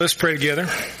Let's pray together.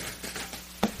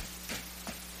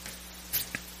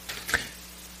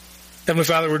 Heavenly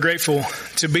Father, we're grateful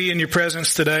to be in your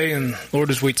presence today. And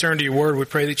Lord, as we turn to your word, we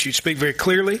pray that you speak very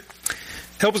clearly.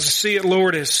 Help us to see it,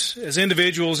 Lord, as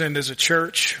individuals and as a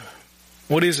church.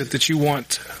 What is it that you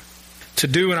want to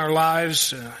do in our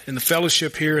lives, in the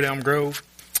fellowship here at Elm Grove?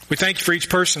 We thank you for each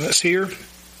person that's here.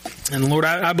 And Lord,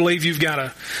 I believe you've got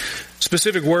a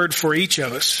specific word for each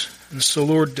of us. And so,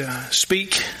 Lord,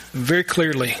 speak very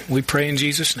clearly. We pray in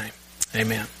Jesus' name.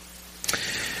 Amen.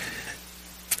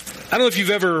 I don't know if you've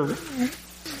ever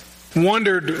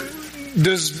wondered,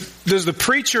 does the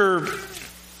preacher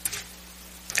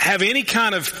have any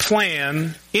kind of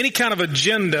plan, any kind of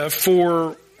agenda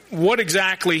for what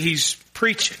exactly he's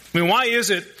preaching? I mean, why is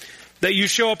it that you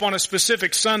show up on a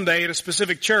specific Sunday at a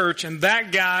specific church and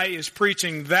that guy is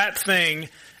preaching that thing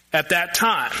at that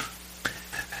time?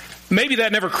 Maybe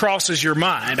that never crosses your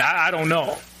mind. I don't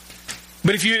know.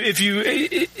 But if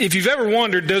you've ever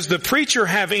wondered, does the preacher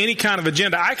have any kind of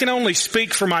agenda? I can only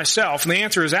speak for myself, and the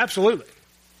answer is absolutely.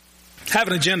 Have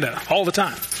an agenda all the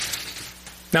time.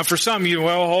 Now, for some of you,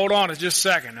 well, hold on just a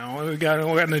second. No, we got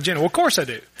an agenda. Well, of course I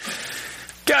do.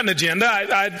 Got an agenda.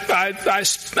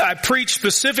 I preach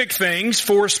specific things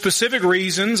for specific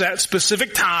reasons at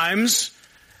specific times.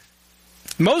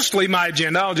 Mostly my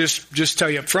agenda, I'll just tell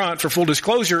you up front for full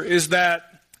disclosure, is that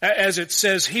as it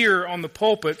says here on the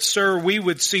pulpit, sir, we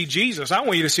would see Jesus. I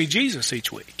want you to see Jesus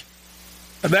each week.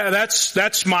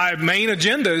 That's my main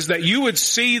agenda, is that you would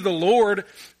see the Lord,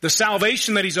 the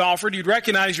salvation that He's offered. You'd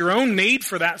recognize your own need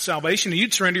for that salvation and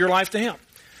you'd surrender your life to Him.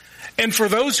 And for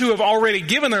those who have already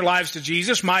given their lives to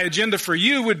Jesus, my agenda for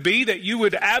you would be that you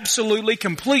would absolutely,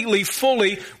 completely,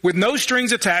 fully, with no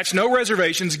strings attached, no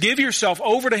reservations, give yourself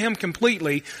over to Him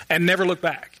completely and never look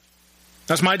back.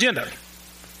 That's my agenda.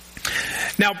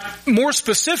 Now, more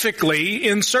specifically,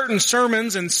 in certain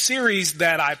sermons and series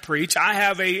that I preach, I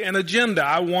have an agenda.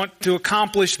 I want to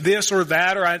accomplish this or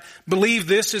that, or I believe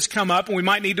this has come up and we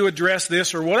might need to address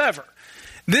this or whatever.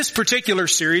 This particular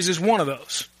series is one of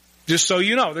those. Just so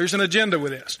you know, there's an agenda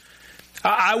with this.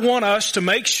 I want us to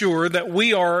make sure that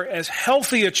we are as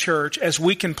healthy a church as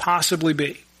we can possibly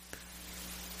be.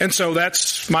 And so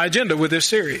that's my agenda with this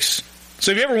series.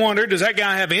 So have you ever wondered, does that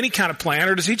guy have any kind of plan,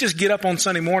 or does he just get up on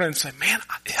Sunday morning and say, man,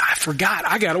 I forgot,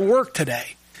 I got to work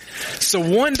today. So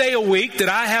one day a week that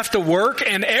I have to work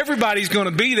and everybody's going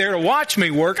to be there to watch me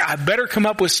work, I better come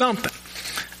up with something.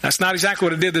 That's not exactly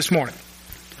what I did this morning.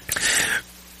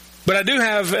 But I do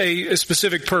have a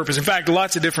specific purpose. In fact,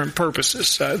 lots of different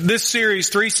purposes. This series,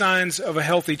 3 Signs of a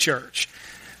Healthy Church.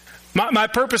 My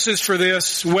purpose is for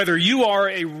this, whether you are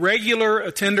a regular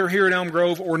attender here at Elm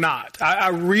Grove or not. I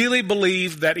really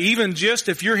believe that even just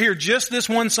if you're here just this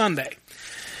one Sunday,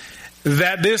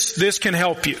 that this can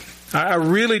help you. I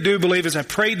really do believe, as I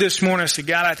prayed this morning, I said,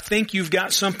 God, I think you've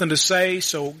got something to say.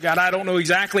 So, God, I don't know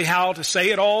exactly how to say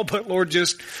it all, but Lord,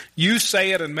 just you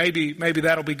say it and maybe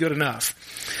that'll be good enough.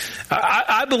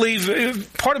 I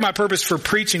believe part of my purpose for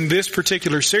preaching this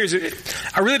particular series,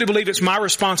 I really do believe it's my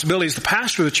responsibility as the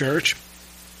pastor of the church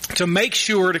to make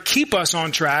sure to keep us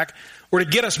on track or to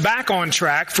get us back on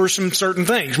track for some certain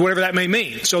things, whatever that may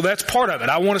mean. So that's part of it.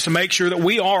 I want us to make sure that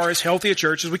we are as healthy a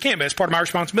church as we can be. That's part of my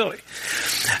responsibility.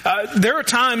 There are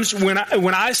times when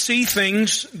I see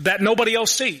things that nobody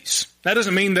else sees. That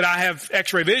doesn't mean that I have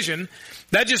x-ray vision.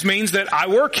 That just means that I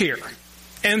work here.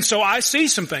 And so I see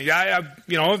some things. I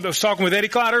was talking with Eddie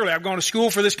Cloud earlier. I've gone to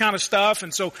school for this kind of stuff.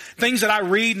 And so things that I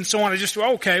read and so on, I just,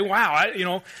 okay, wow,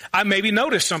 I maybe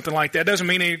noticed something like that. Doesn't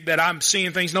mean that I'm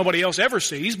seeing things nobody else ever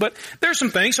sees, but there's some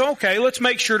things. So, okay, let's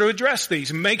make sure to address these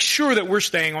and make sure that we're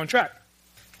staying on track.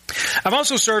 I've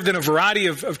also served in a variety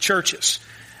of churches.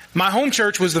 My home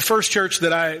church was the first church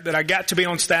that I got to be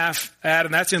on staff at,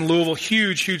 and that's in Louisville.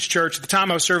 Huge church. At the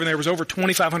time I was serving there was over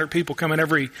 2,500 people coming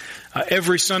every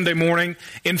Sunday morning.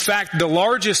 In fact, the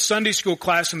largest Sunday school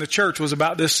class in the church was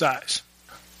about this size.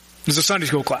 It was a Sunday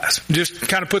school class. Just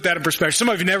kind of put that in perspective. Some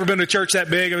of you have never been to a church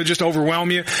that big. It would just overwhelm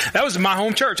you. That was my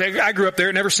home church. I grew up there.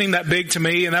 It never seemed that big to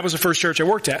me, and that was the first church I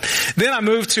worked at. Then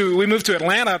we moved to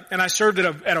Atlanta, and I served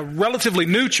at a relatively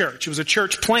new church. It was a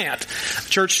church plant,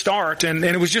 church start, and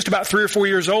it was just about 3 or 4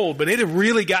 years old, but it had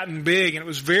really gotten big, and it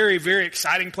was very, very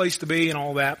exciting place to be and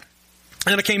all that.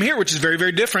 And I came here, which is very,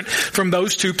 very different from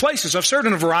those two places. I've served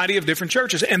in a variety of different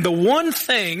churches. And the one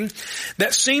thing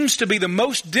that seems to be the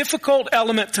most difficult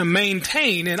element to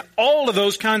maintain in all of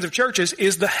those kinds of churches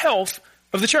is the health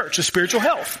of the church, the spiritual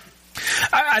health.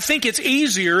 I think it's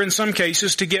easier in some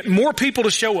cases to get more people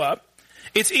to show up.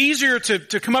 It's easier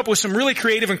to come up with some really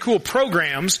creative and cool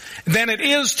programs than it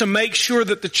is to make sure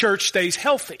that the church stays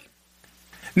healthy.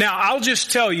 Now, I'll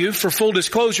just tell you, for full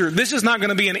disclosure, this is not going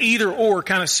to be an either-or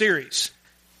kind of series.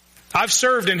 I've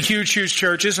served in huge, huge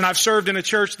churches, and I've served in a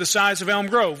church the size of Elm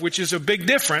Grove, which is a big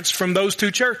difference from those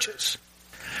two churches.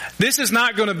 This is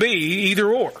not going to be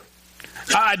either-or.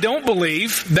 I don't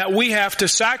believe that we have to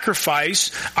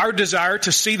sacrifice our desire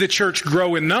to see the church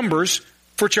grow in numbers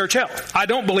for church health. I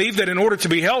don't believe that in order to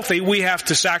be healthy, we have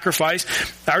to sacrifice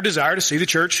our desire to see the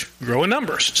church grow in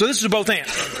numbers. So this is a both and.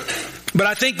 But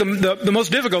I think the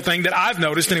most difficult thing that I've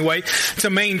noticed anyway to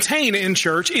maintain in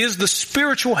church is the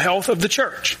spiritual health of the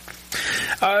church.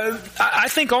 I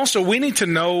think also we need to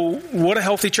know what a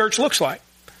healthy church looks like.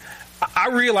 I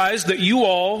realize that you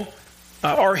all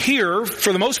are here,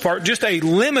 for the most part, just a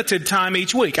limited time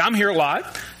each week. I'm here a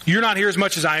lot. You're not here as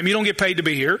much as I am. You don't get paid to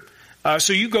be here.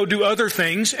 So you go do other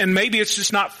things, and maybe it's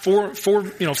just not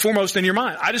foremost in your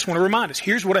mind. I just want to remind us,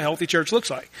 here's what a healthy church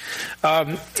looks like.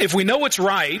 If we know what's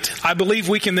right, I believe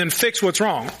we can then fix what's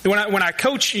wrong. When I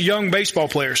coach young baseball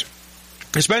players,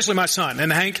 especially my son,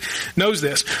 and Hank knows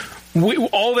this,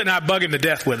 all that, and I bug him to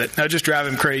death with it. I just drive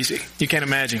him crazy. You can't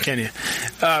imagine, can you?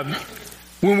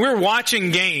 When we're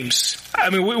watching games, I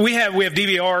mean, we have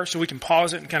DVR, so we can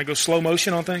pause it and kind of go slow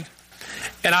motion on things.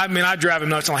 And I drive him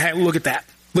nuts. I'm like, hey, look at that.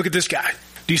 Look at this guy.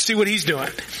 Do you see what he's doing?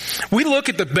 We look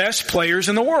at the best players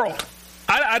in the world.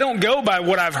 I don't go by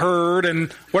what I've heard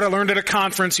and what I learned at a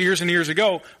conference years and years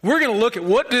ago. We're going to look at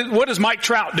what does Mike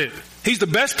Trout do? He's the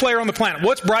best player on the planet.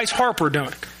 What's Bryce Harper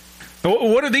doing?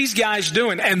 What are these guys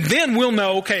doing? And then we'll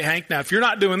know, okay, Hank, now if you're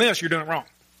not doing this, you're doing it wrong.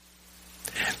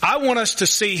 I want us to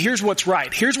see, here's what's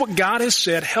right. Here's what God has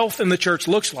said health in the church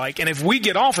looks like. And if we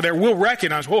get off of there, we'll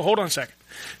recognize, whoa, hold on a second.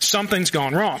 Something's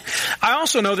gone wrong. I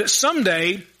also know that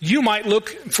someday you might look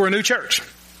for a new church.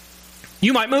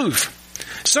 You might move.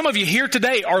 Some of you here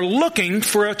today are looking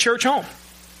for a church home.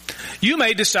 You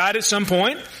may decide at some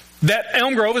point that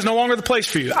Elm Grove is no longer the place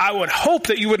for you. I would hope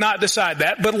that you would not decide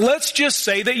that, but let's just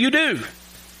say that you do.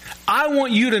 I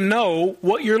want you to know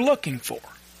what you're looking for.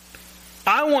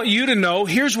 I want you to know,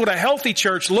 here's what a healthy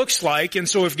church looks like. And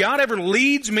so if God ever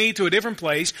leads me to a different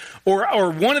place, or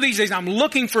one of these days I'm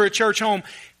looking for a church home,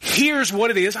 here's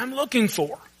what it is I'm looking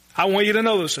for. I want you to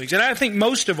know those things. And I think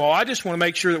most of all, I just want to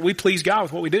make sure that we please God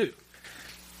with what we do.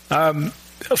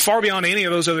 Far beyond any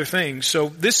of those other things. So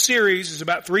this series is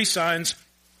about 3 signs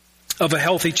of a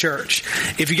healthy church.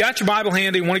 If you got your Bible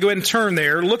handy, you want to go ahead and turn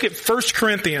there. Look at 1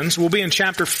 Corinthians. We'll be in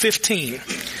chapter 15.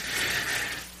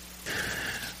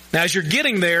 Now, as you're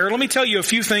getting there, let me tell you a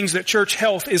few things that church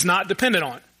health is not dependent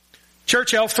on.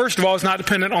 Church health, first of all, is not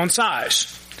dependent on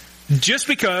size. Just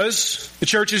because the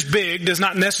church is big does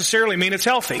not necessarily mean it's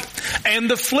healthy. And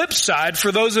the flip side,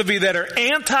 for those of you that are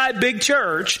anti-big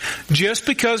church, just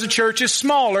because a church is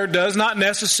smaller does not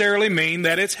necessarily mean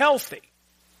that it's healthy.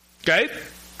 Okay?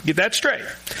 Get that straight.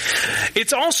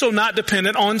 It's also not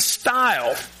dependent on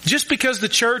style. Just because the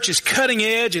church is cutting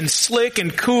edge and slick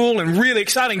and cool and really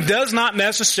exciting does not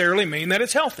necessarily mean that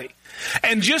it's healthy.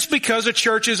 And just because a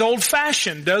church is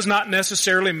old-fashioned does not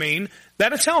necessarily mean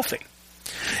that it's healthy.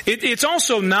 It's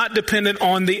also not dependent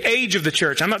on the age of the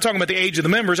church. I'm not talking about the age of the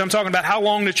members. I'm talking about how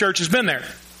long the church has been there.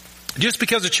 Just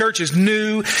because a church is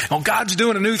new, God's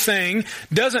doing a new thing,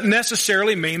 doesn't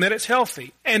necessarily mean that it's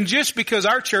healthy. And just because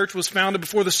our church was founded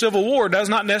before the Civil War does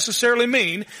not necessarily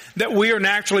mean that we are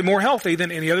naturally more healthy than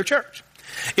any other church.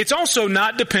 It's also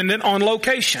not dependent on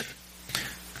location.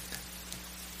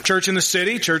 Church in the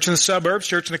city, church in the suburbs,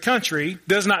 church in the country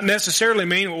does not necessarily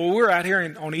mean, well, we're out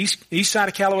here on the east side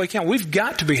of Callaway County. We've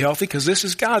got to be healthy because this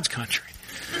is God's country.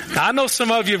 Now, I know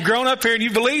some of you have grown up here and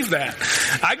you believe that.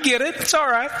 I get it. It's all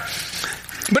right.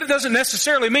 But it doesn't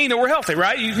necessarily mean that we're healthy,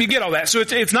 right? You get all that. So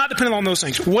it's not dependent on those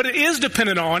things. What it is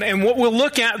dependent on, and what we'll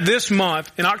look at this month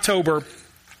in October,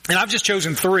 and I've just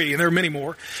chosen 3, and there are many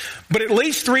more, but at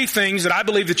least 3 things that I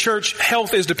believe the church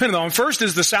health is dependent on. First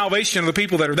is the salvation of the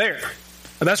people that are there.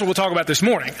 That's what we'll talk about this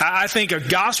morning. I think a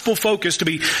gospel focus to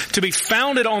be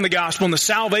founded on the gospel and the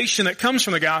salvation that comes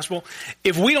from the gospel.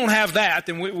 If we don't have that,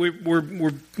 then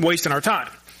we're wasting our time.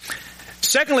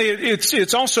 Secondly,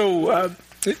 it's also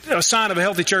a sign of a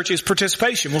healthy church is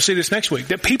participation. We'll see this next week.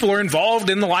 That people are involved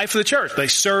in the life of the church. They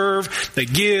serve, they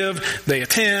give, they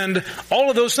attend. All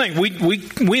of those things.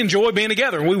 We enjoy being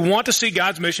together, and we want to see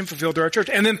God's mission fulfilled through our church.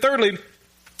 And then thirdly,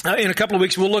 in a couple of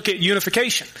weeks, we'll look at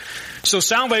unification. So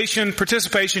salvation,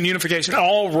 participation, unification,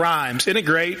 all rhymes. Isn't it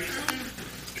great?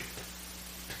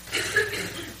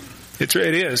 It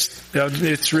is.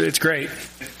 It's great.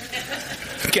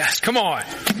 Guys, come on.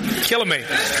 Killing me.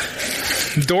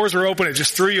 Doors are open. It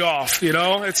just threw you off, you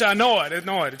know? I know it. It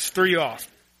just threw you off.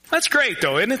 That's great,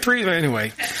 though, isn't it?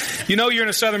 Anyway, you know you're in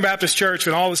a Southern Baptist church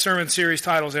and all the sermon series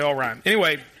titles, they all rhyme.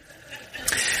 Anyway,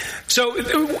 So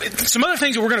some other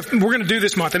things that we're going to do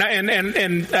this month, and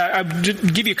I'll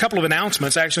give you a couple of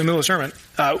announcements actually in the middle of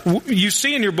the sermon. You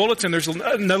see in your bulletin there's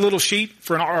a little sheet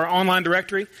for our online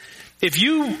directory. If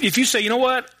you say, you know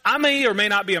what, I may or may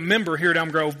not be a member here at Elm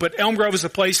Grove, but Elm Grove is a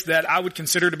place that I would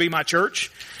consider to be my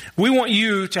church. We want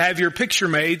you to have your picture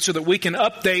made so that we can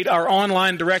update our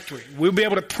online directory. We'll be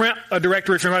able to print a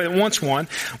directory for anybody that wants one.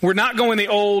 We're not going the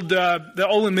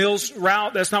Olin Mills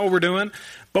route. That's not what we're doing.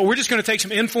 But we're just going to take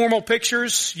some informal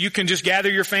pictures. You can just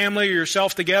gather your family or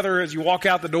yourself together as you walk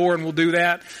out the door, and we'll do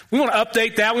that. We want to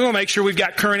update that. We want to make sure we've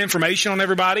got current information on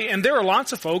everybody. And there are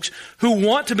lots of folks who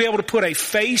want to be able to put a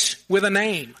face with a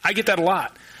name. I get that a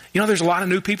lot. You know, there's a lot of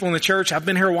new people in the church. I've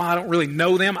been here a while. I don't really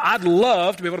know them. I'd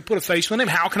love to be able to put a face with them.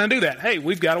 How can I do that? Hey,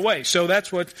 we've got a way. So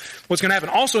that's what's going to happen.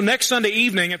 Also, next Sunday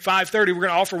evening at 5:30, we're going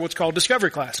to offer what's called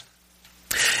Discovery Class.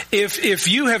 If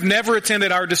you have never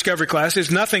attended our Discovery Class, it's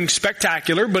nothing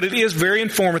spectacular, but it is very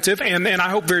informative and I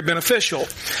hope very beneficial.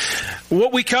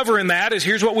 What we cover in that is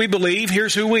here's what we believe,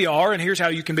 here's who we are, and here's how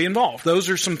you can be involved. Those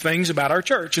are some things about our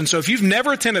church. And so if you've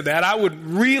never attended that, I would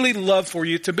really love for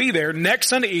you to be there next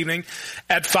Sunday evening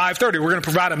at 5:30. We're going to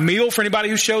provide a meal for anybody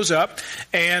who shows up,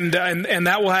 and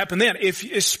that will happen then.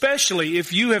 Especially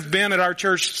if you have been at our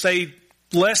church, say,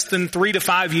 less than 3 to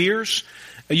 5 years,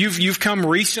 you've come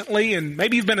recently and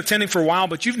maybe you've been attending for a while,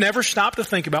 but you've never stopped to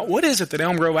think about what is it that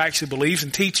Elm Grove actually believes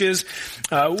and teaches.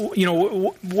 How are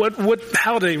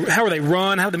they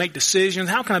run? How do they make decisions?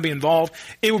 How can I be involved?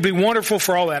 It would be wonderful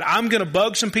for all that. I'm going to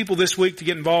bug some people this week to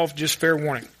get involved, just fair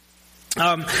warning.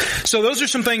 So those are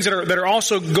some things that are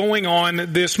also going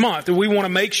on this month. We want to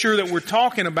make sure that we're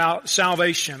talking about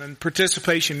salvation and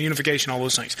participation, unification, all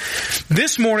those things.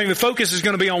 This morning, the focus is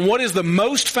going to be on what is the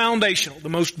most foundational, the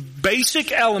most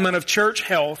basic element of church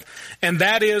health, and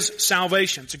that is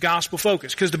salvation. It's a gospel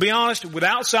focus. Because to be honest,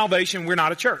 without salvation, we're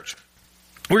not a church.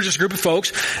 We're just a group of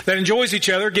folks that enjoys each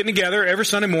other, getting together every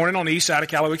Sunday morning on the east side of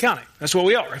Callaway County. That's what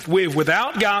we are.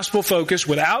 Without gospel focus,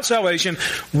 without salvation,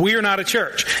 we're not a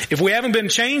church. If we haven't been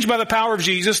changed by the power of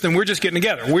Jesus, then we're just getting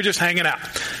together. We're just hanging out,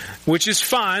 which is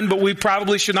fine, but we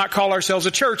probably should not call ourselves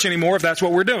a church anymore if that's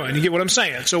what we're doing. You get what I'm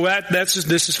saying? So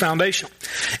this is foundational.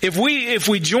 If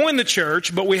we join the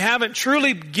church, but we haven't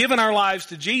truly given our lives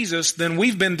to Jesus, then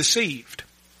we've been deceived.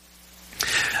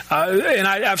 And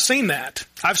I've seen that.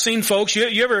 I've seen folks,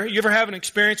 you ever have an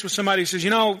experience with somebody who says,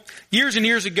 years and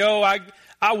years ago,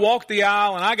 I walked the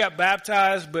aisle and I got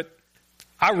baptized, but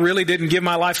I really didn't give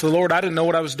my life to the Lord. I didn't know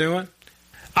what I was doing.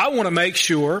 I want to make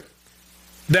sure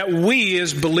that we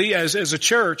as a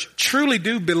church truly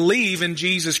do believe in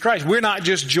Jesus Christ. We're not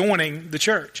just joining the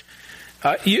church.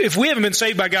 If we haven't been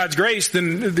saved by God's grace,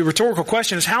 then the rhetorical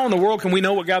question is, how in the world can we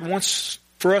know what God wants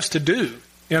for us to do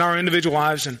in our individual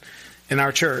lives and in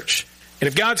our church? And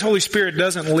if God's Holy Spirit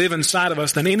doesn't live inside of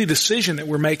us, then any decision that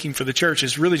we're making for the church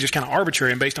is really just kind of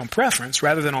arbitrary and based on preference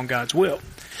rather than on God's will.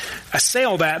 I say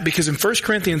all that because in 1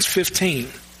 Corinthians 15,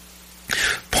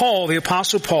 Paul, the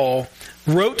Apostle Paul,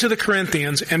 wrote to the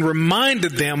Corinthians and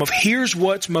reminded them of here's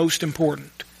what's most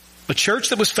important. A church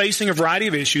that was facing a variety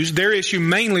of issues, their issue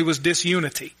mainly was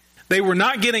disunity. They were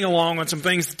not getting along on some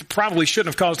things that probably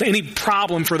shouldn't have caused any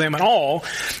problem for them at all.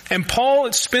 And Paul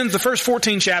spends the first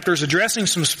 14 chapters addressing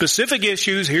some specific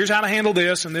issues. Here's how to handle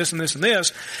this and this and this and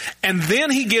this. And then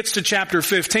he gets to chapter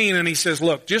 15 and he says,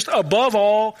 look, just above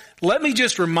all, let me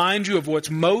just remind you of what's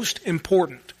most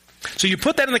important. So you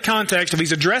put that in the context of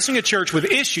he's addressing a church with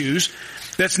issues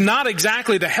that's not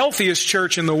exactly the healthiest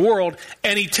church in the world,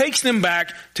 and he takes them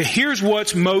back to here's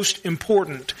what's most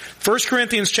important. 1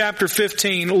 Corinthians chapter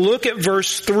 15, look at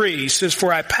verse 3. It says,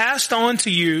 for I passed on to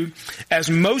you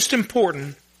as most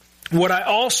important what I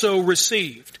also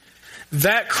received,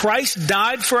 that Christ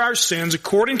died for our sins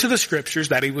according to the Scriptures,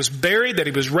 that He was buried, that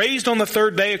He was raised on the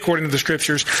third day according to the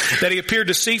Scriptures, that He appeared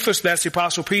to Cephas, that's the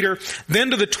Apostle Peter,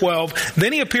 then to the 12,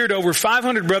 then He appeared to over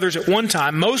 500 brothers at one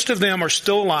time. Most of them are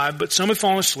still alive, but some have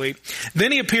fallen asleep.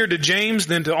 Then He appeared to James,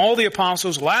 then to all the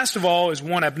apostles. Last of all, as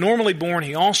one abnormally born,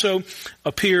 He also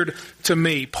appeared to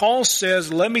me. Paul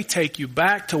says, let me take you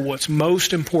back to what's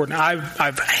most important.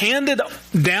 I've handed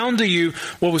down to you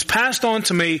what was passed on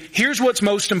to me. Here's what's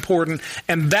most important.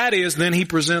 And that is, then he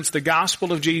presents the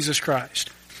gospel of Jesus Christ.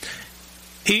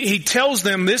 He tells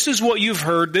them, this is what you've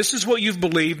heard, this is what you've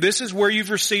believed, this is where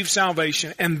you've received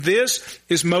salvation, and this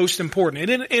is most important.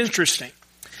 Isn't it interesting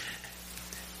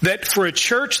that for a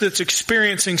church that's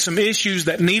experiencing some issues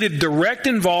that needed direct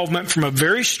involvement from a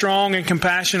very strong and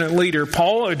compassionate leader,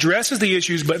 Paul addresses the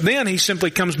issues, but then he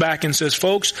simply comes back and says,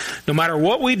 folks, no matter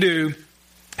what we do,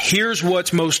 here's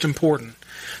what's most important.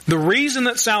 The reason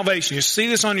that salvation, you see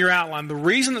this on your outline, the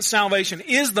reason that salvation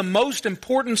is the most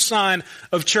important sign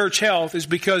of church health is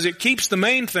because it keeps the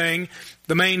main thing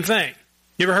the main thing.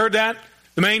 You ever heard that?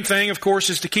 The main thing, of course,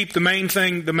 is to keep the main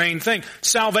thing the main thing.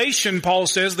 Salvation, Paul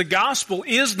says, the gospel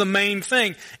is the main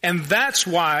thing, and that's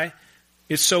why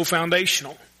it's so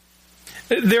foundational.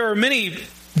 There are many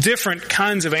different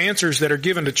kinds of answers that are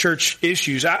given to church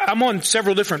issues. I'm on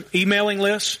several different emailing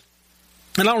lists.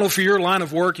 And I don't know for your line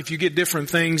of work if you get different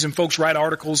things and folks write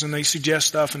articles and they suggest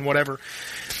stuff and whatever.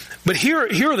 But here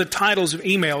are the titles of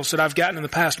emails that I've gotten in the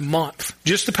past month.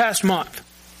 Just the past month.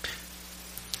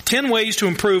 10 ways to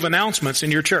improve announcements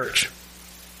in your church.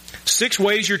 6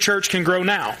 ways your church can grow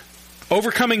now.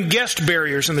 Overcoming guest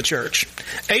barriers in the church.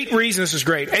 8 reasons, this is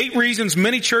great. 8 reasons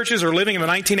many churches are living in the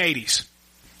 1980s.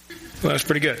 Well, that's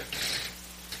pretty good.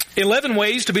 11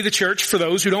 ways to be the church for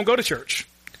those who don't go to church.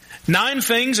 9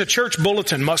 things a church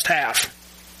bulletin must have.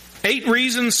 8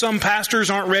 reasons some pastors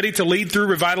aren't ready to lead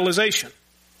through revitalization.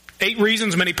 8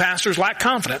 reasons many pastors lack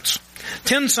confidence.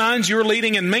 10 signs you're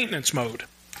leading in maintenance mode.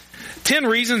 10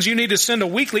 reasons you need to send a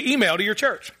weekly email to your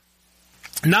church.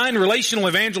 9 relational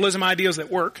evangelism ideas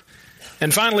that work.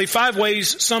 And finally, 5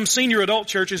 ways some senior adult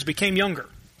churches became younger.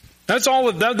 Those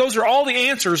are all the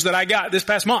answers that I got this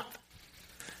past month.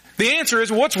 The answer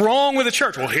is, what's wrong with the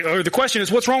church? Well, the question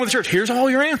is, what's wrong with the church? Here's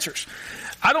all your answers.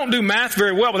 I don't do math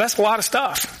very well, but that's a lot of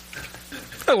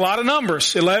stuff. A lot of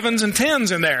numbers, 11s and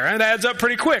 10s in there. It adds up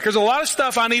pretty quick. There's a lot of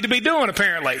stuff I need to be doing,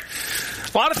 apparently.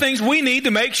 A lot of things we need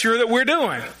to make sure that we're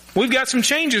doing. We've got some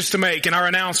changes to make in our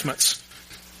announcements.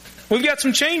 We've got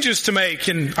some changes to make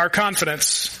in our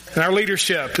confidence and our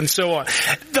leadership and so on.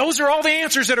 Those are all the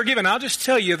answers that are given. I'll just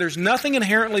tell you, there's nothing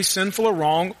inherently sinful or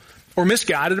wrong or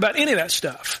misguided about any of that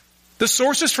stuff. The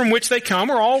sources from which they come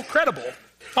are all credible.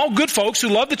 All good folks who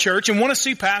love the church and want to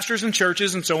see pastors and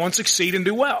churches and so on succeed and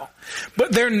do well.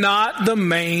 But they're not the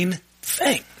main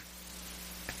thing.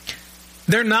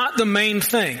 They're not the main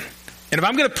thing. And if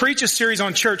I'm going to preach a series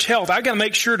on church health, I've got to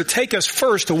make sure to take us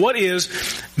first to what is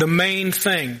the main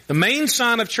thing. The main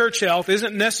sign of church health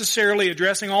isn't necessarily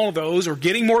addressing all of those or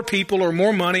getting more people or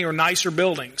more money or nicer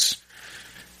buildings.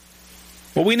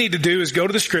 What we need to do is go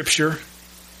to the Scripture,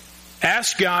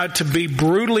 ask God to be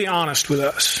brutally honest with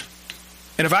us.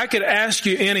 And if I could ask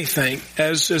you anything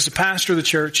as the pastor of the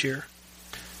church here,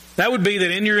 that would be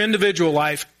that in your individual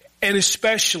life, and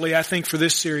especially I think for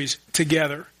this series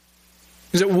together,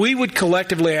 is that we would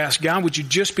collectively ask, God, would you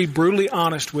just be brutally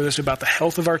honest with us about the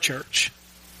health of our church?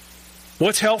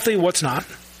 What's healthy, what's not?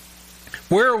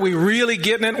 Where are we really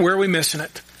getting it, where are we missing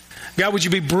it? God, would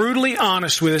you be brutally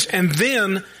honest with us? And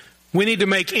then we need to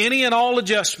make any and all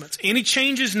adjustments, any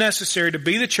changes necessary to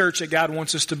be the church that God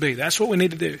wants us to be. That's what we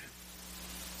need to do.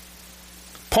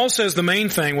 Paul says the main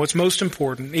thing, what's most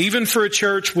important, even for a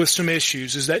church with some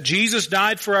issues, is that Jesus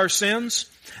died for our sins,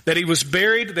 that He was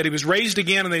buried, that He was raised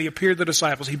again, and that He appeared to the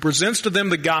disciples. He presents to them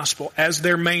the gospel as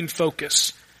their main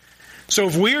focus. So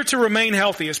if we are to remain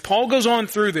healthy, as Paul goes on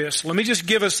through this, let me just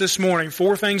give us this morning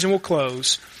 4 things and we'll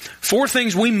close. 4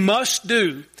 things we must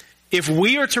do if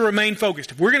we are to remain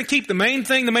focused. If we're going to keep the main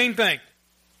thing the main thing.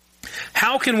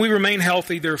 How can we remain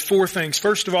healthy? There are 4 things.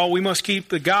 First of all, we must keep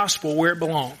the gospel where it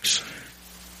belongs.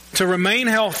 To remain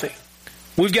healthy,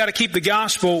 we've got to keep the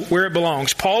gospel where it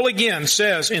belongs. Paul again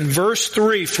says in verse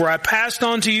 3, for I passed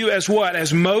on to you as what?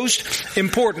 As most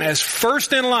important, as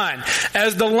first in line,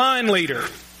 as the line leader.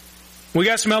 We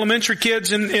got some elementary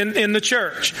kids in the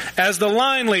church. As the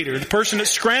line leader, the person that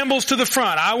scrambles to the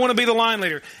front. I want to be the line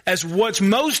leader. As what's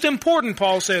most important,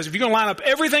 Paul says, if you're going to line up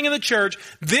everything in the church,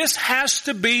 this has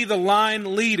to be the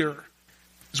line leader.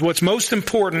 Because what's most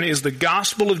important is the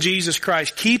gospel of Jesus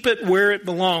Christ. Keep it where it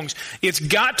belongs. It's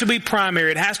got to be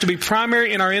primary. It has to be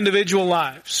primary in our individual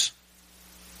lives.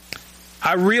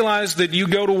 I realize that you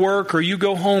go to work or you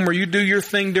go home or you do your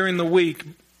thing during the week.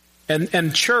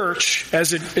 And church,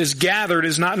 as it is gathered,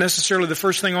 is not necessarily the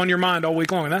first thing on your mind all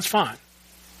week long. And that's fine.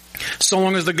 So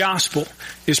long as the gospel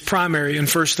is primary and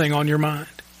first thing on your mind.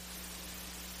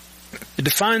 It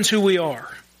defines who we are.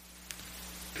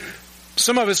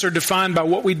 Some of us are defined by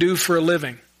what we do for a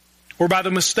living, or by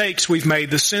the mistakes we've made,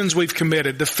 the sins we've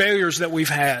committed, the failures that we've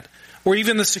had, or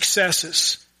even the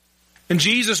successes. And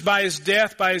Jesus, by His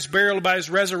death, by His burial, by His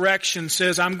resurrection,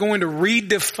 says, I'm going to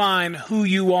redefine who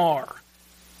you are.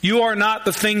 You are not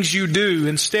the things you do.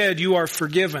 Instead, you are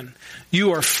forgiven.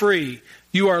 You are free.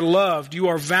 You are loved. You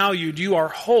are valued. You are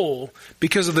whole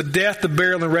because of the death, the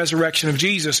burial, and resurrection of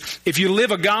Jesus. If you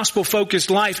live a gospel-focused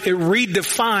life, it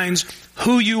redefines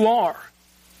who you are.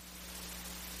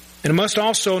 And it must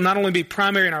also not only be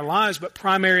primary in our lives, but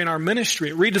primary in our ministry.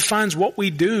 It redefines what we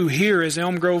do here as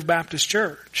Elm Grove Baptist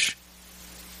Church.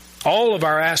 All of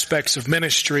our aspects of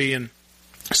ministry and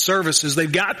services,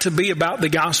 they've got to be about the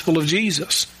gospel of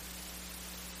Jesus.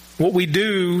 What we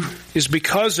do is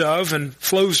because of and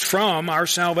flows from our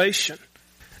salvation.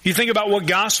 You think about what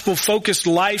gospel-focused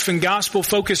life and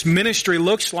gospel-focused ministry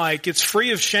looks like. It's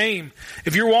free of shame.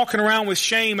 If you're walking around with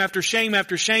shame after shame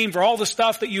after shame for all the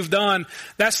stuff that you've done,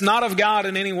 that's not of God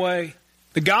in any way.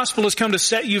 The gospel has come to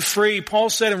set you free. Paul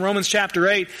said in Romans chapter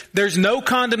 8, there's no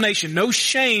condemnation, no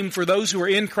shame for those who are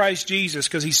in Christ Jesus,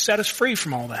 because He set us free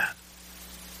from all that.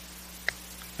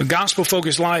 The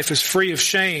gospel-focused life is free of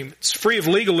shame. It's free of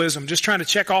legalism, just trying to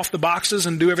check off the boxes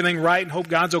and do everything right and hope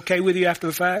God's okay with you after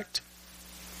the fact.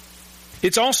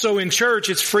 It's also in church,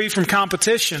 it's free from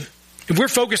competition. If we're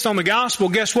focused on the gospel,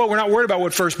 guess what? We're not worried about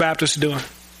what First Baptist is doing,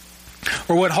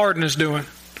 or what Hardin is doing,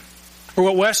 or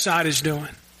what Westside is doing,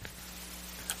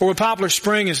 or what Poplar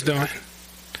Spring is doing,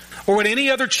 or what any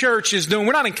other church is doing.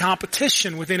 We're not in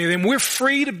competition with any of them. We're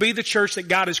free to be the church that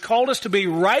God has called us to be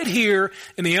right here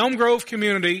in the Elm Grove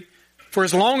community for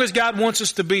as long as God wants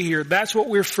us to be here. That's what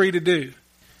we're free to do.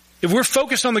 If we're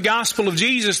focused on the gospel of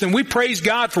Jesus, then we praise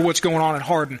God for what's going on at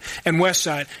Hardin and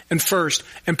Westside and First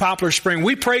and Poplar Spring.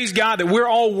 We praise God that we're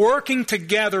all working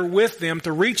together with them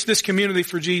to reach this community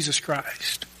for Jesus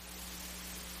Christ.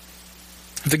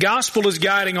 If the gospel is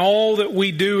guiding all that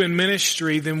we do in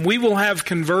ministry, then we will have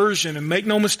conversion. And make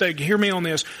no mistake, hear me on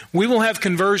this, we will have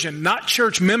conversion, not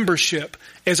church membership,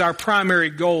 as our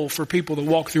primary goal for people to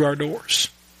walk through our doors.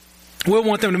 We'll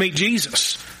want them to meet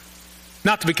Jesus,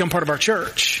 not to become part of our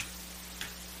church.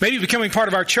 Maybe becoming part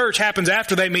of our church happens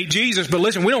after they meet Jesus, but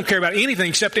listen, we don't care about anything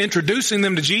except introducing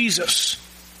them to Jesus.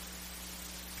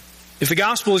 If the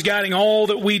gospel is guiding all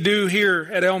that we do here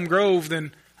at Elm Grove,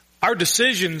 then our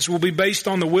decisions will be based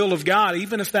on the will of God,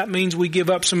 even if that means we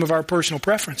give up some of our personal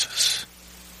preferences.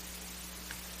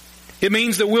 It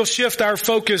means that we'll shift our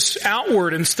focus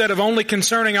outward instead of only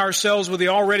concerning ourselves with the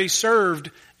already served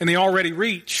and the already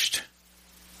reached.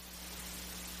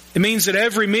 It means that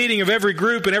every meeting of every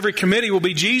group and every committee will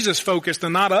be Jesus-focused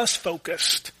and not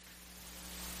us-focused.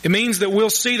 It means that we'll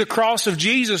see the cross of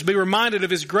Jesus, be reminded of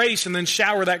His grace, and then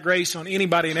shower that grace on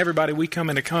anybody and everybody we come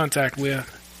into contact with.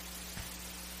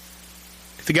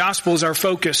 If the gospel is our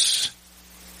focus,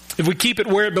 if we keep it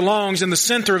where it belongs in the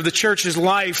center of the church's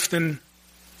life, then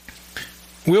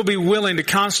we'll be willing to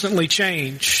constantly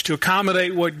change to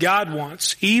accommodate what God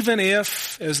wants, even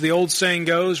if, as the old saying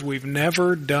goes, we've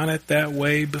never done it that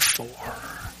way before.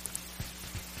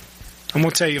 I'm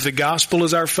going to tell you, if the gospel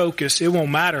is our focus, it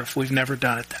won't matter if we've never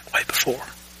done it that way before.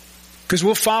 Because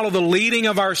we'll follow the leading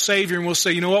of our Savior and we'll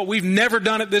say, you know what, we've never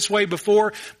done it this way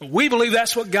before, but we believe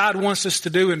that's what God wants us to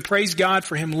do, and praise God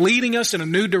for Him leading us in a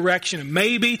new direction. And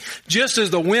maybe, just as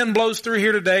the wind blows through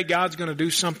here today, God's going to do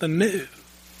something new.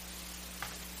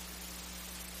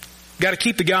 Got to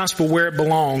keep the gospel where it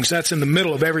belongs. That's in the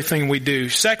middle of everything we do.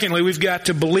 Secondly, we've got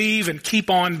to believe and keep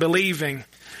on believing.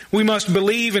 We must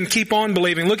believe and keep on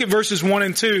believing. Look at verses 1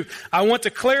 and 2. I want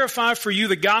to clarify for you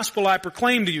the gospel I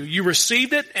proclaimed to you. You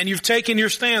received it and you've taken your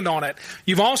stand on it.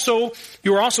 You are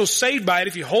also saved by it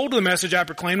if you hold to the message I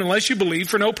proclaimed, unless you believe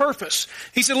for no purpose.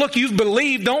 He said, look, you've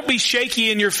believed. Don't be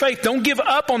shaky in your faith. Don't give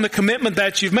up on the commitment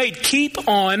that you've made. Keep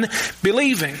on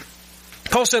believing.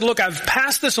 Paul said, look, I've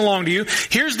passed this along to you.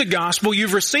 Here's the gospel.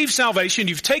 You've received salvation.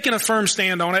 You've taken a firm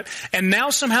stand on it. And now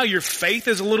somehow your faith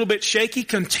is a little bit shaky.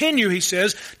 Continue, he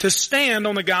says, to stand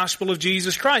on the gospel of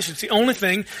Jesus Christ. It's the only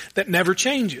thing that never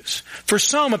changes. For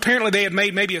some, apparently they had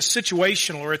made maybe a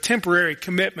situational or a temporary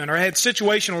commitment, or had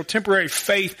situational or temporary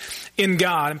faith in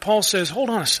God. And Paul says, hold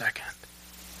on a second.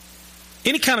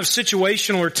 Any kind of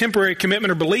situational or temporary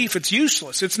commitment or belief, it's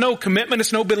useless. It's no commitment.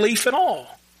 It's no belief at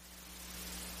all.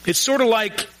 It's sort of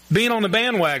like being on the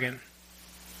bandwagon.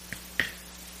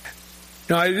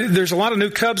 Now, there's a lot of new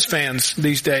Cubs fans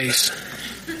these days.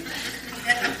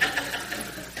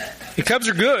 The Cubs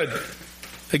are good.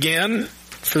 Again,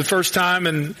 for the first time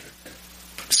in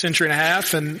a century and a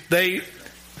half. And they're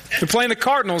playing the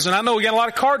Cardinals. And I know we got a lot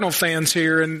of Cardinal fans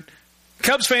here. And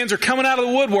Cubs fans are coming out of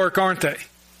the woodwork, aren't they?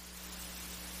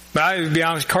 But I'll be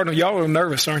honest, Cardinal, y'all are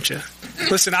nervous, aren't you?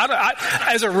 Listen,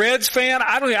 as a Reds fan,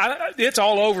 it's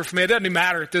all over for me. It doesn't even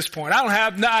matter at this point. I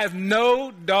have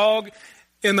no dog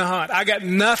in the hunt. I got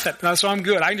nothing. So I'm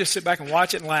good. I can just sit back and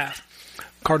watch it and laugh.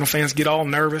 Cardinal fans get all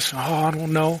nervous. Oh, I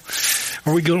don't know.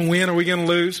 Are we going to win? Are we going to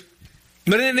lose?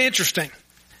 But isn't it interesting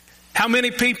how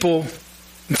many people,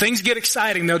 when things get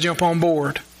exciting, they'll jump on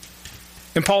board.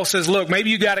 And Paul says, look, maybe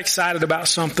you got excited about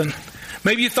something.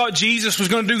 Maybe you thought Jesus was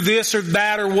going to do this or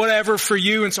that or whatever for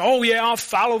you. And so, oh yeah, I'll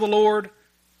follow the Lord.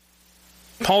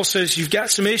 Paul says you've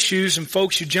got some issues and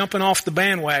folks, you're jumping off the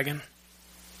bandwagon.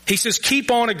 He says,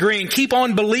 keep on agreeing, keep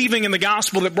on believing in the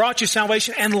gospel that brought you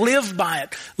salvation and live by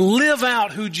it. Live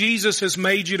out who Jesus has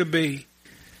made you to be.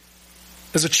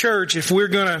 As a church, if we're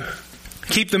going to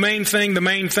keep the main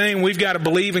thing, we've got to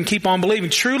believe and keep on believing.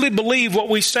 Truly believe what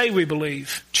we say we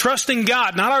believe. Trusting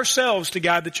God, not ourselves, to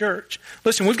guide the church.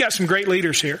 Listen, we've got some great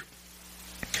leaders here.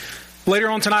 Later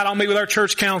on tonight, I'll meet with our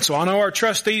church council. I know our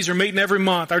trustees are meeting every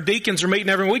month. Our deacons are meeting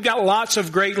every month. We've got lots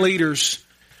of great leaders.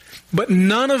 But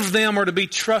none of them are to be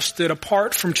trusted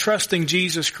apart from trusting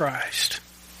Jesus Christ.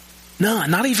 None.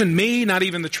 Not even me, not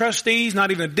even the trustees,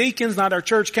 not even the deacons, not our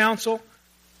church council.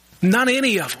 Not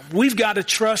any of them. We've got to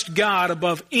trust God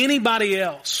above anybody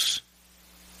else.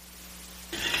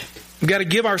 We've got to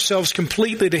give ourselves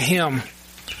completely to Him.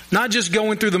 Not just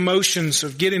going through the motions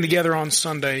of getting together on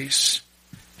Sundays.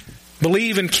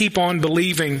 Believe and keep on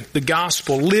believing the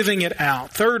gospel, living it out.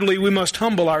 Thirdly, we must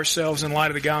humble ourselves in light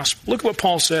of the gospel. Look at what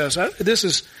Paul says.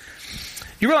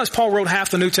 You realize Paul wrote half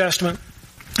the New Testament?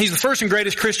 He's the first and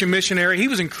greatest Christian missionary. He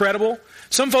was incredible.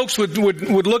 Some folks would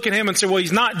look at him and say, well,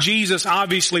 he's not Jesus,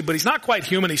 obviously, but he's not quite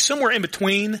human. He's somewhere in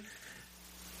between. I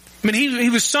mean,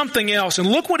 he was something else. And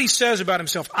look what he says about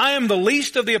himself. I am the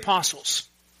least of the apostles.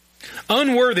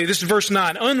 Unworthy, this is verse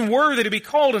 9, unworthy to be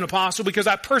called an apostle because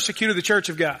I persecuted the church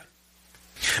of God.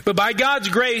 But by God's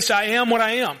grace, I am what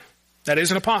I am. That is,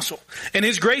 an apostle. And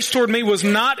His grace toward me was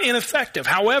not ineffective.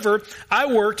 However, I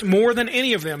worked more than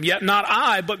any of them. Yet not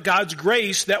I, but God's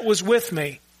grace that was with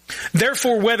me.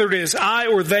 Therefore, whether it is I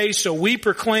or they, so we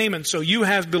proclaim and so you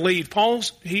have believed.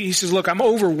 He says, look, I'm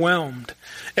overwhelmed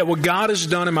at what God has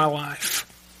done in my life.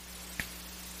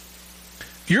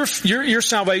 Your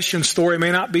salvation story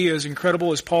may not be as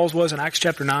incredible as Paul's was in Acts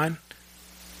chapter 9.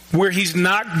 Where he's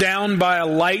knocked down by a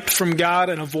light from God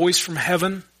and a voice from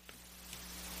heaven.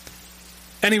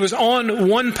 And he was on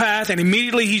one path and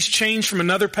immediately he's changed from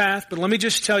another path. But let me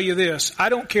just tell you this. I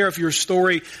don't care if your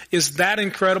story is that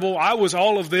incredible. I was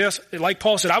all of this. Like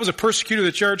Paul said, I was a persecutor of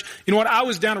the church. You know what? I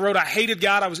was down the road. I hated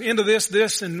God. I was into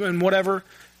this, and whatever.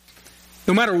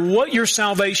 No matter what your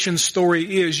salvation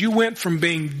story is, you went from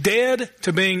being dead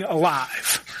to being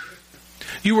alive.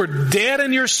 You were dead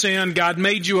in your sin. God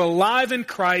made you alive in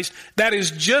Christ. That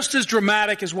is just as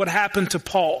dramatic as what happened to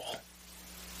Paul.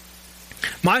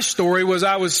 My story was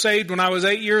I was saved when I was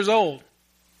 8 years old.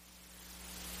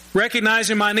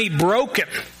 Recognizing my need, broken.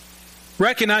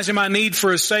 Recognizing my need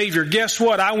for a Savior. Guess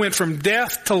what? I went from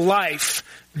death to life.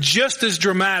 Just as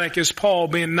dramatic as Paul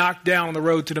being knocked down on the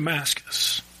road to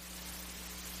Damascus.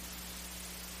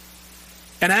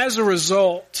 And as a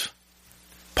result,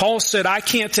 Paul said, I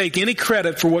can't take any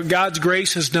credit for what God's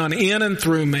grace has done in and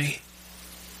through me.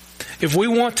 If we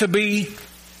want to be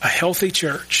a healthy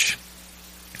church,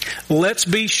 let's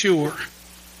be sure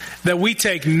that we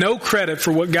take no credit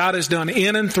for what God has done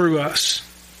in and through us.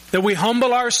 That we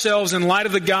humble ourselves in light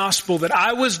of the gospel that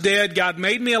I was dead, God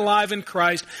made me alive in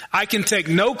Christ. I can take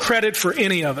no credit for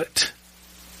any of it.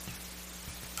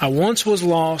 I once was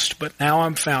lost, but now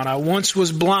I'm found. I once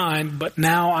was blind, but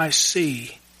now I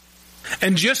see.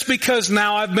 And just because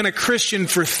now I've been a Christian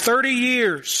for 30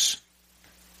 years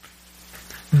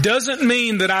doesn't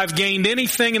mean that I've gained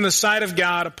anything in the sight of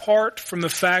God apart from the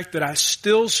fact that I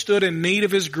still stood in need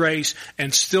of His grace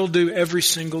and still do every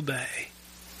single day.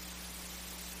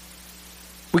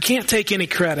 We can't take any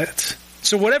credit.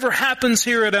 So whatever happens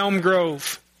here at Elm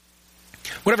Grove,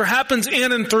 whatever happens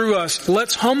in and through us,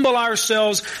 let's humble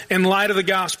ourselves in light of the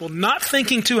gospel. Not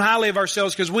thinking too highly of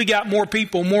ourselves because we got more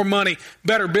people, more money,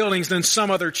 better buildings than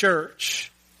some other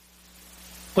church.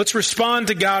 Let's respond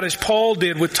to God as Paul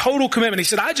did with total commitment. He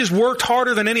said, I just worked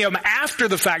harder than any of them after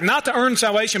the fact, not to earn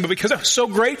salvation, but because I was so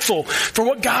grateful for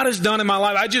what God has done in my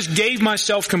life. I just gave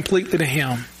myself completely to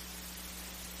Him.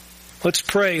 Let's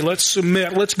pray. Let's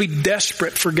submit. Let's be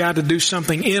desperate for God to do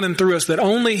something in and through us that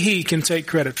only He can take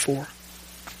credit for.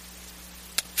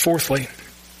 Fourthly,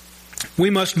 we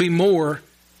must be more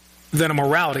than a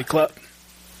morality club.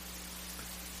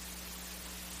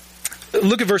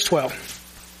 Look at verse 12.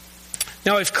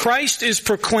 Now, if Christ is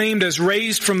proclaimed as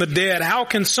raised from the dead, how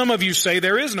can some of you say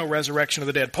there is no resurrection of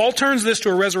the dead? Paul turns this to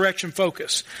a resurrection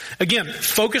focus. Again,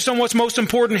 focused on what's most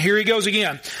important. Here he goes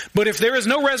again. But if there is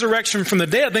no resurrection from the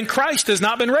dead, then Christ has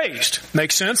not been raised.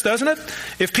 Makes sense, doesn't it?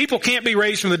 If people can't be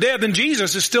raised from the dead, then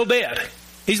Jesus is still dead.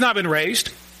 He's not been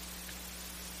raised.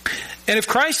 And if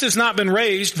Christ has not been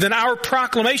raised, then our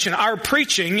proclamation, our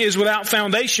preaching is without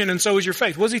foundation, and so is your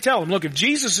faith. What does he tell them? Look, if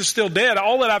Jesus is still dead,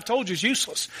 all that I've told you is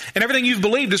useless. And everything you've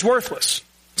believed is worthless.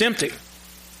 It's empty.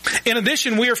 In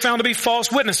addition, we are found to be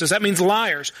false witnesses. That means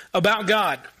liars about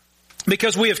God.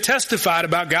 Because we have testified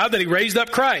about God that He raised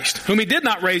up Christ, whom He did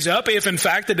not raise up if in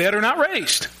fact the dead are not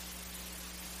raised.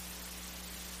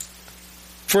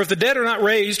 For if the dead are not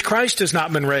raised, Christ has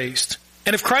not been raised.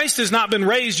 And if Christ has not been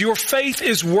raised, your faith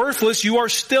is worthless. You are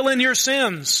still in your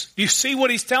sins. You see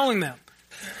what he's telling them.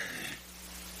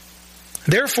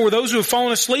 Therefore, those who have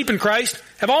fallen asleep in Christ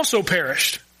have also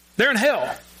perished. They're in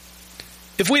hell.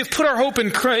 If we have put our hope in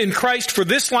Christ for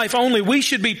this life only, we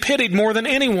should be pitied more than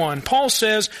anyone. Paul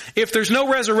says, if there's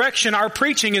no resurrection, our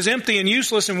preaching is empty and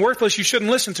useless and worthless. You shouldn't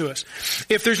listen to us.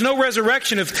 If there's no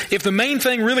resurrection, if the main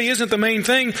thing really isn't the main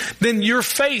thing, then your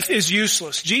faith is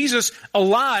useless. Jesus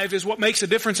alive is what makes a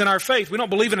difference in our faith. We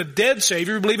don't believe in a dead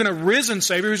Savior. We believe in a risen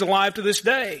Savior who's alive to this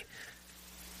day.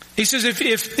 He says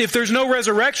if there's no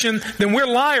resurrection, then we're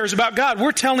liars about God.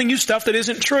 We're telling you stuff that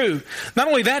isn't true. Not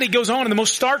only that, he goes on, and the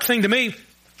most stark thing to me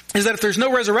is that if there's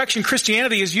no resurrection,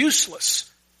 Christianity is useless.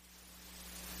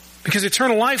 Because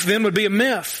eternal life then would be a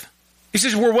myth. He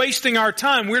says we're wasting our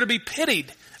time. We're to be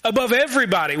pitied above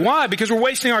everybody. Why? Because we're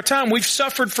wasting our time. We've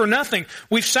suffered for nothing.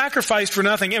 We've sacrificed for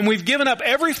nothing. And we've given up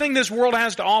everything this world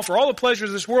has to offer, all the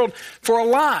pleasures of this world, for a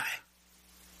lie.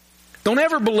 Don't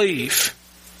ever believe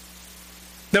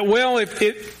that, well,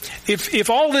 if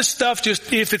all this stuff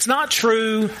if it's not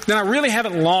true, then I really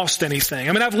haven't lost anything.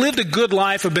 I mean, I've lived a good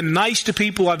life. I've been nice to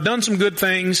people. I've done some good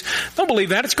things. Don't believe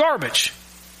that. It's garbage.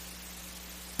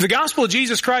 If the gospel of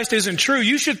Jesus Christ isn't true,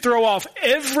 you should throw off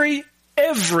every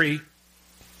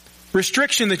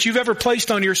restriction that you've ever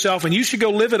placed on yourself, and you should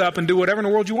go live it up and do whatever in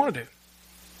the world you want to do.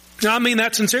 Now, I mean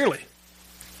that sincerely.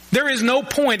 There is no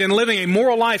point in living a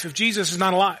moral life if Jesus is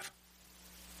not alive.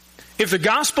 If the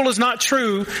gospel is not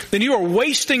true, then you are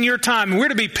wasting your time, and we're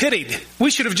to be pitied.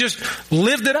 We should have just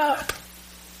lived it up.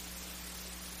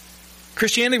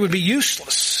 Christianity would be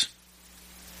useless.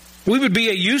 We would be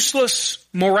a useless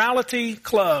morality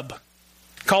club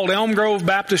called Elm Grove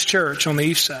Baptist Church on the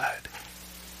east side.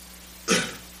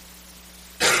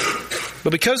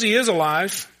 But because he is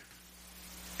alive,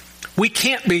 we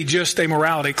can't be just a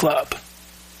morality club.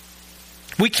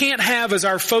 We can't have as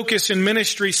our focus in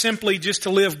ministry simply just to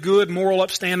live good, moral,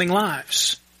 upstanding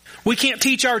lives. We can't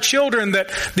teach our children that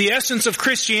the essence of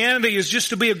Christianity is just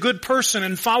to be a good person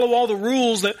and follow all the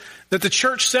rules that the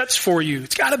church sets for you.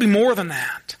 It's got to be more than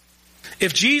that.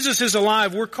 If Jesus is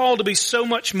alive, we're called to be so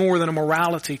much more than a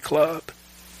morality club.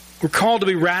 We're called to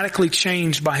be radically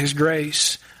changed by his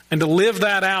grace and to live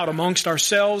that out amongst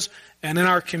ourselves and in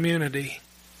our community.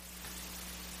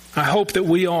 I hope that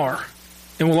we are.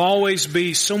 And will always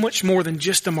be so much more than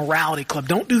just a morality club.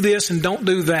 Don't do this and don't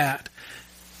do that.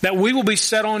 That we will be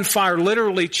set on fire,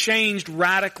 literally changed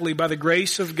radically by the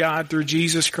grace of God through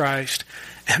Jesus Christ.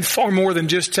 And far more than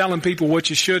just telling people what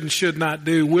you should and should not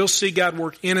do. We'll see God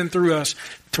work in and through us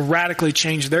to radically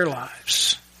change their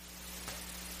lives.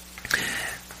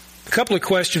 A couple of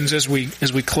questions as we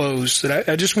close that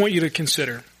I just want you to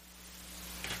consider.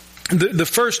 The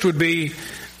first would be,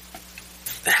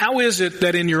 how is it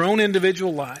that in your own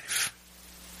individual life,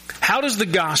 how does the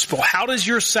gospel, how does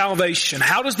your salvation,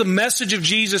 how does the message of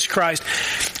Jesus Christ,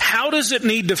 how does it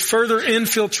need to further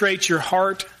infiltrate your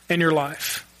heart and your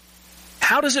life?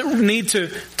 How does it need to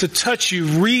touch you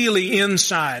really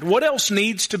inside? What else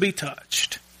needs to be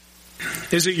touched?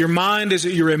 Is it your mind? Is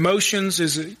it your emotions?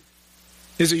 Is it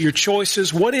your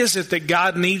choices? What is it that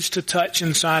God needs to touch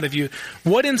inside of you?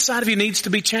 What inside of you needs to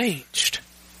be changed?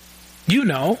 You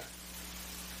know.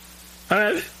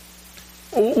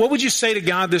 What would you say to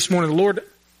God this morning? Lord,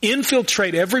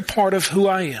 infiltrate every part of who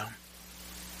I am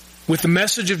with the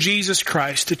message of Jesus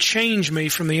Christ to change me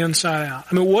from the inside out.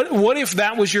 I mean, what if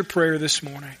that was your prayer this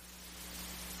morning?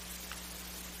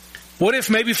 What if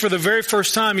maybe for the very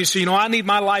first time you say, I need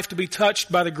my life to be touched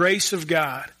by the grace of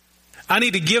God. I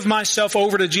need to give myself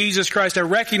over to Jesus Christ. I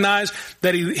recognize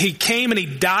that He came and He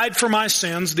died for my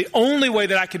sins. The only way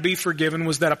that I could be forgiven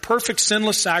was that a perfect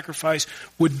sinless sacrifice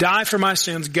would die for my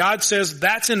sins. God says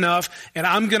that's enough, and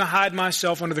I'm going to hide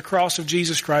myself under the cross of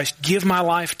Jesus Christ. Give my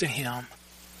life to Him.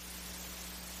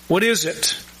 What is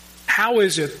it? How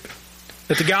is it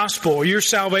that the gospel or your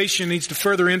salvation needs to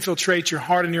further infiltrate your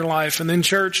heart and your life? And then,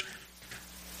 church,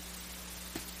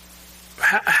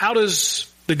 how does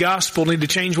the gospel need to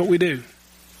change what we do?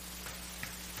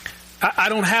 I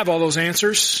don't have all those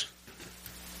answers.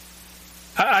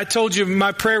 I told you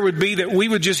my prayer would be that we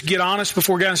would just get honest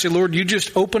before God and say, Lord, you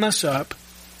just open us up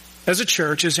as a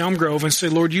church, as Elm Grove, and say,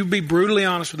 Lord, you be brutally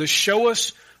honest with us. Show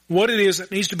us what it is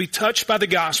that needs to be touched by the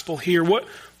gospel here.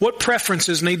 What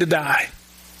preferences need to die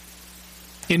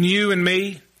in you and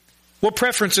me? What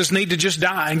preferences need to just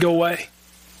die and go away?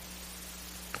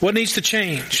 What needs to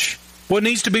change? What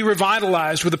needs to be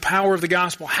revitalized with the power of the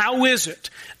gospel? How is it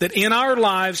that in our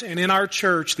lives and in our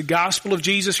church, the gospel of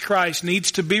Jesus Christ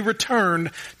needs to be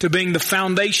returned to being the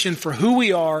foundation for who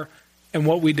we are and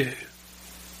what we do?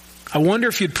 I wonder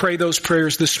if you'd pray those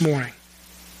prayers this morning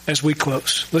as we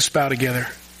close. Let's bow together.